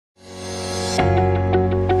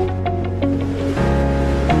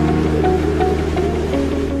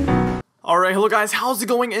Alright, hello guys, how's it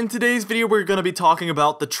going? In today's video, we're going to be talking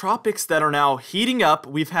about the tropics that are now heating up.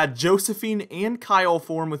 We've had Josephine and Kyle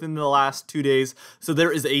form within the last 2 days, so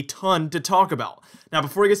there is a ton to talk about. Now,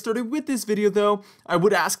 before I get started with this video though, I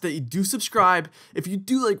would ask that you do subscribe if you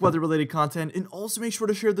do like weather-related content, and also make sure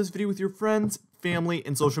to share this video with your friends, family,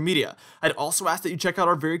 and social media. I'd also ask that you check out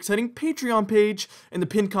our very exciting Patreon page in the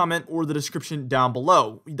pinned comment or the description down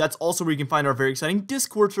below. That's also where you can find our very exciting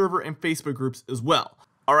Discord server and Facebook groups as well.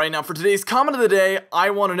 Alright, now for today's comment of the day, I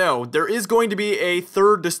want to know, there is going to be a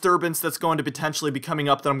third disturbance that's going to potentially be coming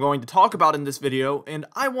up that I'm going to talk about in this video, and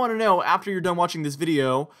I want to know, after you're done watching this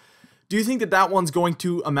video, do you think that that one's going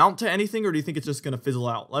to amount to anything, or do you think it's just going to fizzle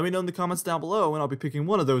out? Let me know in the comments down below, and I'll be picking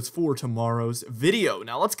one of those for tomorrow's video.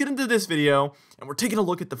 Now let's get into this video, and we're taking a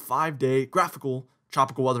look at the 5-day graphical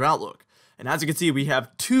tropical weather outlook. And as you can see, we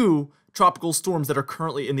have 2 tropical storms that are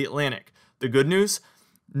currently in the Atlantic. The good news?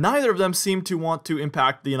 Neither of them seem to want to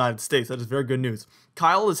impact the United States. That is very good news.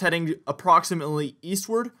 Kyle is heading approximately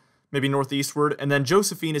eastward, maybe northeastward, and then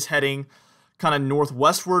Josephine is heading kind of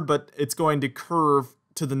northwestward, but it's going to curve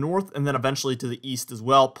to the north and then eventually to the east as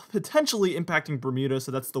well, potentially impacting Bermuda,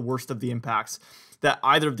 so that's the worst of the impacts that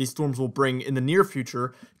either of these storms will bring in the near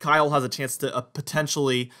future. Kyle has a chance to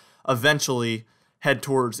potentially, eventually, head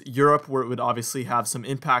towards Europe, where it would obviously have some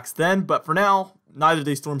impacts then, but for now, neither of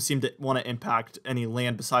these storms seem to want to impact any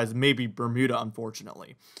land besides maybe Bermuda,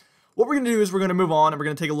 unfortunately. What we're going to do is we're going to move on and we're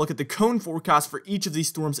going to take a look at the cone forecast for each of these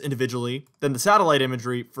storms individually, then the satellite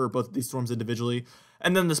imagery for both of these storms individually,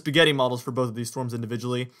 and then the spaghetti models for both of these storms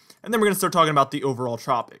individually, and then we're going to start talking about the overall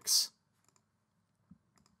tropics.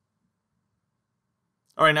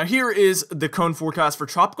 Alright, now here is the cone forecast for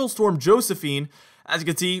Tropical Storm Josephine. As you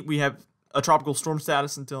can see, we have a tropical storm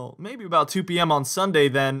status until maybe about 2 p.m. on Sunday.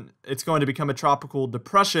 Then it's going to become a tropical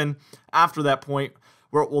depression after that point,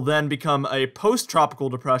 where it will then become a post-tropical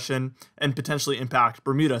depression and potentially impact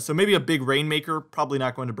Bermuda. So maybe a big rainmaker, probably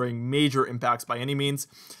not going to bring major impacts by any means.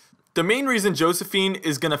 The main reason Josephine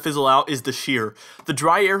is going to fizzle out is the shear. The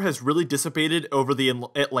dry air has really dissipated over the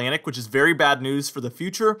Atlantic, which is very bad news for the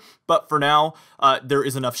future, but for now, there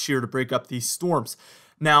is enough shear to break up these storms.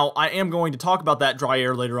 Now, I am going to talk about that dry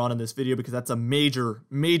air later on in this video because that's a major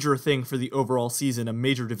thing for the overall season, a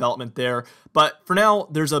major development there. But for now,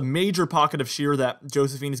 there's a major pocket of shear that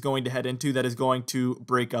Josephine is going to head into that is going to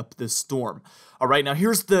break up this storm. All right, now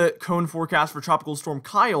here's the cone forecast for Tropical Storm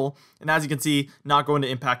Kyle, and as you can see, not going to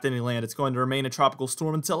impact any land. It's going to remain a tropical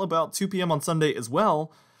storm until about 2 p.m. on Sunday as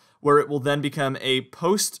well, where it will then become a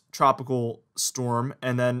post-tropical storm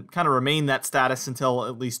and then kind of remain that status until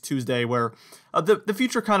at least Tuesday, where the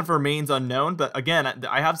future kind of remains unknown. But again,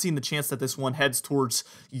 I have seen the chance that this one heads towards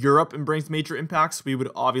Europe and brings major impacts. We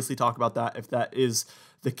would obviously talk about that if that is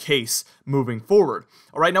the case moving forward.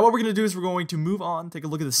 All right, now what we're going to do is we're going to move on, take a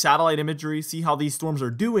look at the satellite imagery, see how these storms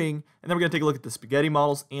are doing, and then we're going to take a look at the spaghetti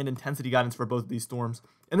models and intensity guidance for both of these storms.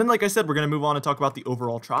 And then, like I said, we're going to move on and talk about the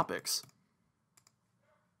overall tropics.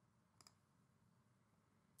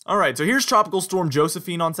 Alright, so here's Tropical Storm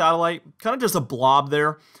Josephine on satellite, kind of just a blob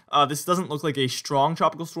there. This doesn't look like a strong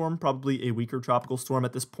tropical storm, probably a weaker tropical storm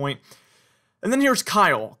at this point. And then here's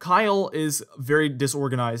Kyle. Kyle is very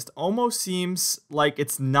disorganized, almost seems like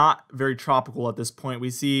it's not very tropical at this point. We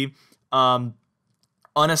see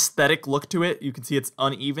unaesthetic look to it. You can see it's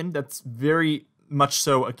uneven. That's very much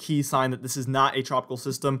so a key sign that this is not a tropical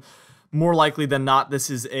system. More likely than not, this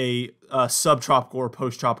is a subtropical or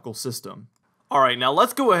post-tropical system. Alright, now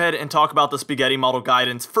let's go ahead and talk about the spaghetti model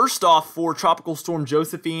guidance. First off, for Tropical Storm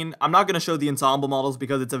Josephine, I'm not going to show the ensemble models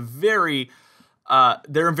because it's a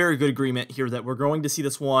they're in very good agreement here that we're going to see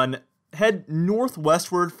this one head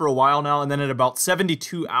northwestward for a while now, and then at about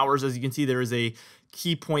 72 hours, as you can see, there is a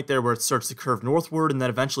key point there where it starts to curve northward, and then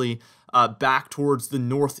eventually back towards the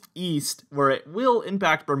northeast, where it will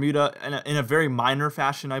impact Bermuda in a very minor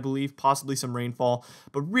fashion, I believe, possibly some rainfall.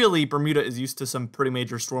 But really, Bermuda is used to some pretty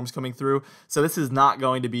major storms coming through, so this is not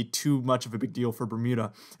going to be too much of a big deal for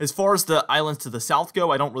Bermuda. As far as the islands to the south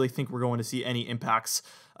go, I don't really think we're going to see any impacts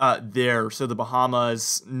there. So the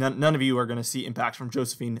Bahamas, none of you are going to see impacts from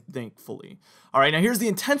Josephine, thankfully. All right, now here's the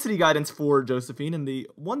intensity guidance for Josephine, and the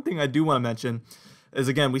one thing I do want to mention is,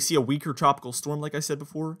 again, we see a weaker tropical storm, like I said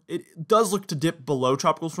before. It does look to dip below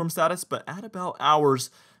tropical storm status, but at about hours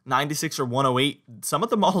 96 or 108, some of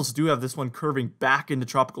the models do have this one curving back into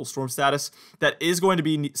tropical storm status. That is going to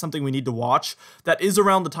be something we need to watch. That is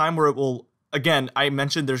around the time where it will again, I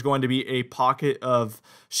mentioned there's going to be a pocket of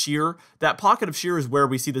shear. That pocket of shear is where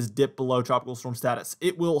we see this dip below tropical storm status.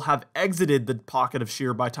 It will have exited the pocket of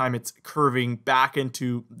shear by the time it's curving back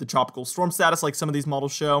into the tropical storm status like some of these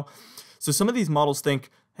models show. So some of these models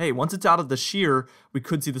think, hey, once it's out of the shear, we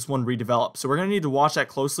could see this one redevelop. So we're going to need to watch that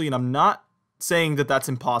closely, and I'm not saying that that's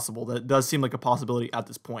impossible. That does seem like a possibility at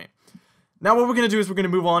this point. Now what we're going to do is we're going to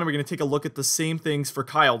move on and we're going to take a look at the same things for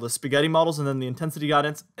Kyle, the spaghetti models and then the intensity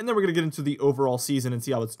guidance, and then we're going to get into the overall season and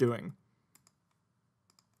see how it's doing.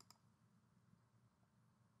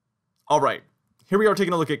 All right, here we are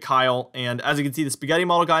taking a look at Kyle, and as you can see, the spaghetti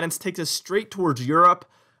model guidance takes us straight towards Europe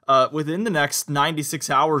within the next 96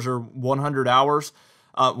 hours or 100 hours.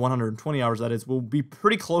 120 hours, that is. We'll be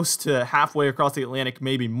pretty close to halfway across the Atlantic,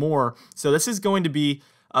 maybe more. So this is going to be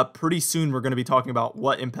pretty soon. We're going to be talking about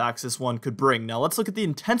what impacts this one could bring. Now let's look at the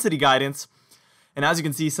intensity guidance. And as you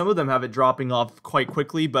can see, some of them have it dropping off quite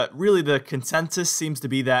quickly, but really the consensus seems to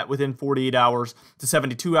be that within 48 hours to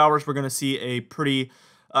 72 hours, we're going to see a pretty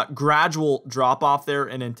gradual drop off there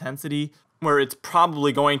in intensity, where it's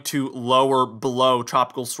probably going to lower below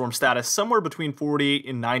tropical storm status somewhere between 48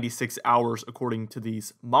 and 96 hours according to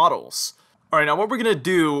these models. All right, now what we're going to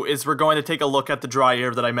do is we're going to take a look at the dry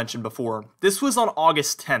air that I mentioned before. This was on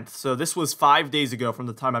August 10th, so this was 5 days ago from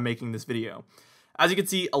the time I'm making this video. As you can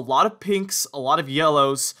see, a lot of pinks, a lot of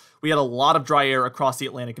yellows. We had a lot of dry air across the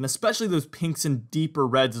Atlantic, and especially those pinks and deeper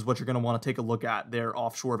reds is what you're going to want to take a look at there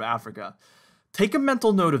offshore of Africa. Take a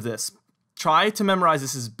mental note of this. Try to memorize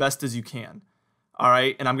this as best as you can. All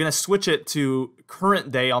right, and I'm going to switch it to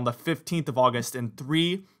current day on the 15th of August in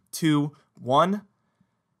 3, 2, 1.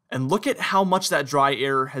 And look at how much that dry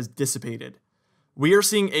air has dissipated. We are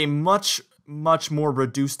seeing a much more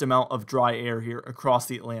reduced amount of dry air here across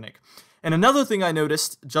the Atlantic. And another thing I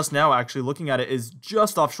noticed just now, actually looking at it, is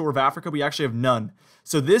just offshore of Africa, we actually have none.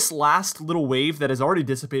 So this last little wave that has already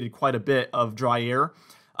dissipated quite a bit of dry air,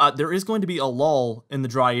 there is going to be a lull in the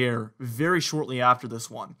dry air very shortly after this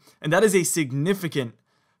one. And that is a significant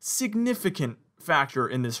factor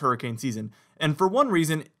in this hurricane season. And for one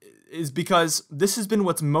reason is because this has been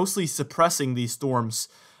what's mostly suppressing these storms.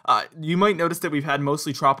 You might notice that we've had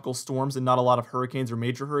mostly tropical storms and not a lot of hurricanes or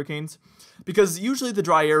major hurricanes, because usually the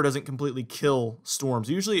dry air doesn't completely kill storms.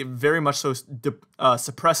 Usually it very much so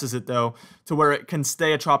suppresses it, though, to where it can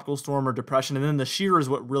stay a tropical storm or depression, and then the shear is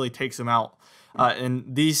what really takes them out. And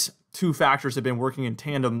these two factors have been working in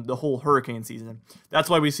tandem the whole hurricane season. That's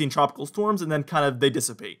why we've seen tropical storms and then kind of they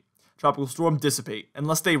dissipate. Tropical storm dissipate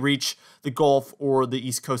unless they reach the Gulf or the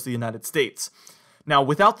east coast of the United States. Now,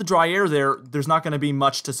 without the dry air there's not going to be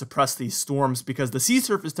much to suppress these storms because the sea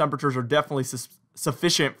surface temperatures are definitely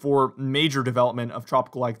sufficient for major development of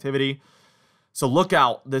tropical activity. So look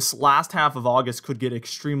out, this last half of August could get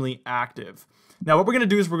extremely active. Now, what we're going to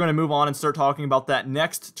do is we're going to move on and start talking about that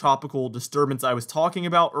next tropical disturbance I was talking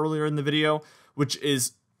about earlier in the video, which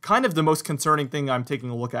is kind of the most concerning thing I'm taking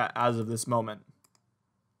a look at as of this moment.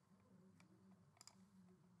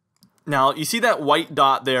 Now, you see that white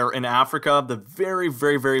dot there in Africa, the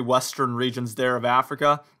very western regions there of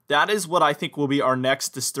Africa? That is what I think will be our next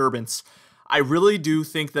disturbance. I really do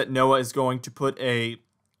think that NOAA is going to put a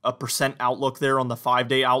percent outlook there on the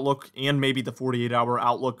 5-day outlook and maybe the 48-hour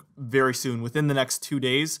outlook very soon. Within the next 2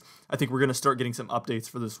 days, I think we're going to start getting some updates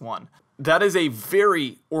for this one. That is a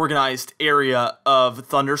very organized area of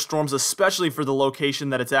thunderstorms, especially for the location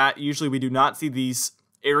that it's at. Usually we do not see these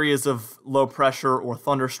areas of low pressure or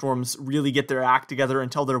thunderstorms really get their act together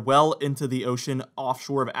until they're well into the ocean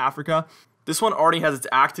offshore of Africa. This one already has its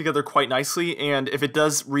act together quite nicely, and if it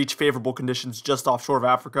does reach favorable conditions just offshore of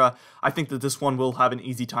Africa, I think that this one will have an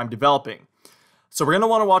easy time developing. So we're going to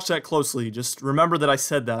want to watch that closely. Just remember that I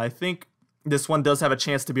said that. I think this one does have a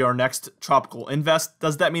chance to be our next tropical invest.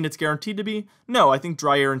 Does that mean it's guaranteed to be? No, I think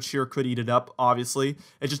dry air and shear could eat it up, obviously.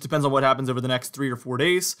 It just depends on what happens over the next 3 or 4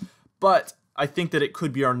 days. But I think that it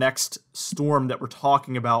could be our next storm that we're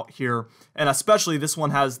talking about here. And especially this one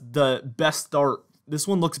has the best start. This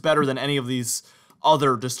one looks better than any of these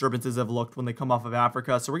other disturbances have looked when they come off of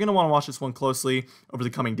Africa. So we're going to want to watch this one closely over the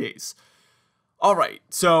coming days. All right,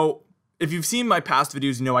 so if you've seen my past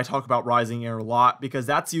videos, you know I talk about rising air a lot because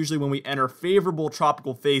that's usually when we enter favorable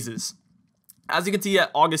tropical phases. As you can see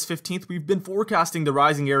at August 15th, we've been forecasting the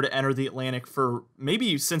rising air to enter the Atlantic for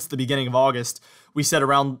maybe since the beginning of August. We said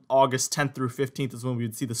around August 10th through 15th is when we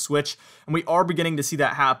would see the switch, and we are beginning to see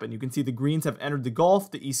that happen. You can see the greens have entered the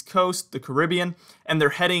Gulf, the East Coast, the Caribbean, and they're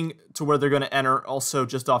heading to where they're going to enter also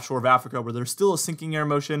just offshore of Africa, where there's still a sinking air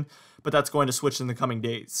motion, but that's going to switch in the coming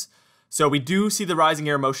days. So we do see the rising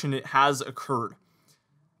air motion. It has occurred.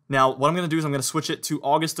 Now, what I'm going to do is I'm going to switch it to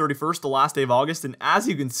August 31st, the last day of August, and as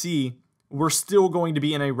you can see, we're still going to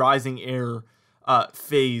be in a rising air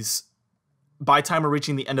phase by the time we're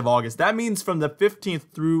reaching the end of August. That means from the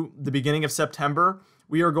 15th through the beginning of September,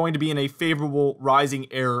 we are going to be in a favorable rising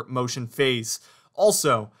air motion phase.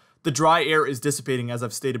 Also, the dry air is dissipating, as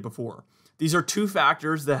I've stated before. These are two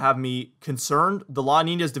factors that have me concerned. The La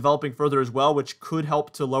Nina is developing further as well, which could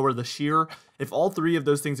help to lower the shear. If all three of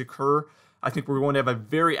those things occur, I think we're going to have a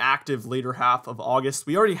very active later half of August.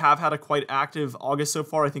 We already have had a quite active August so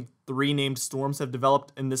far. I think 3 named storms have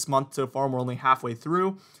developed in this month so far, and we're only halfway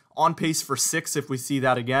through. On pace for 6 if we see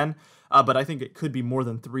that again. But I think it could be more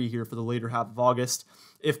than 3 here for the later half of August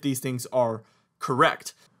if these things are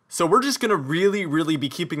correct. So we're just going to really be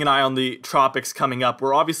keeping an eye on the tropics coming up.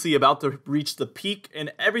 We're obviously about to reach the peak,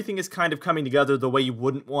 and everything is kind of coming together the way you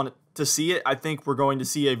wouldn't want to see it. I think we're going to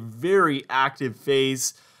see a very active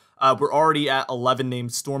phase. We're already at 11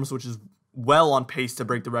 named storms, which is well on pace to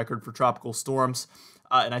break the record for tropical storms.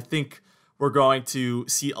 And I think we're going to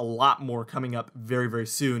see a lot more coming up very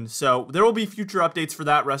soon. So there will be future updates for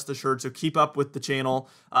that, rest assured. So keep up with the channel.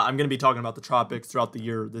 I'm going to be talking about the tropics throughout the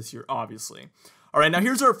year this year, obviously. All right, now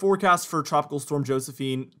here's our forecast for Tropical Storm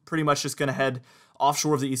Josephine. Pretty much just going to head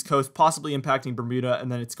offshore of the East Coast, possibly impacting Bermuda,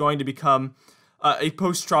 and then it's going to become a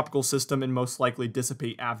post-tropical system and most likely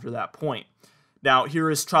dissipate after that point. Now, here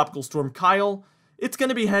is Tropical Storm Kyle. It's going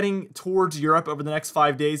to be heading towards Europe over the next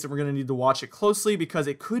 5 days, and we're going to need to watch it closely because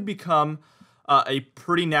it could become a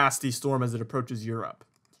pretty nasty storm as it approaches Europe.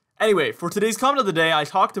 Anyway, for today's comment of the day, I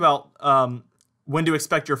talked about when to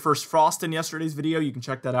expect your first frost in yesterday's video. You can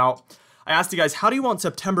check that out. I asked you guys, how do you want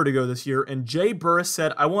September to go this year? And Jay Burris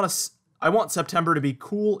said, I want September to be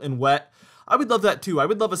cool and wet. I would love that too. I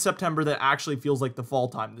would love a September that actually feels like the fall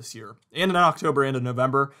time this year, and in October and in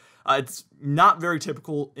November. It's not very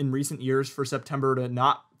typical in recent years for September to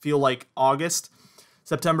not feel like August.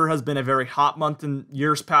 September has been a very hot month in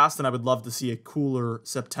years past, and I would love to see a cooler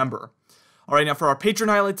September. All right, now for our patron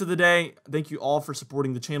highlights of the day, thank you all for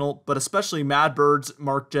supporting the channel, but especially Mad Birds,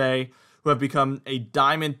 Mark J, who have become a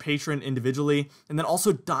diamond patron individually, and then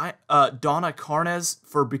also Donna Carnes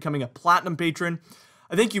for becoming a platinum patron.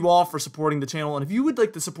 I thank you all for supporting the channel, and if you would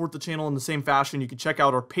like to support the channel in the same fashion, you can check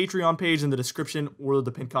out our Patreon page in the description or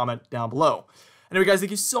the pinned comment down below. Anyway, guys,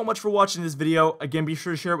 thank you so much for watching this video. Again, be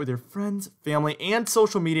sure to share it with your friends, family, and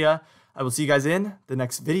social media. I will see you guys in the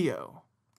next video.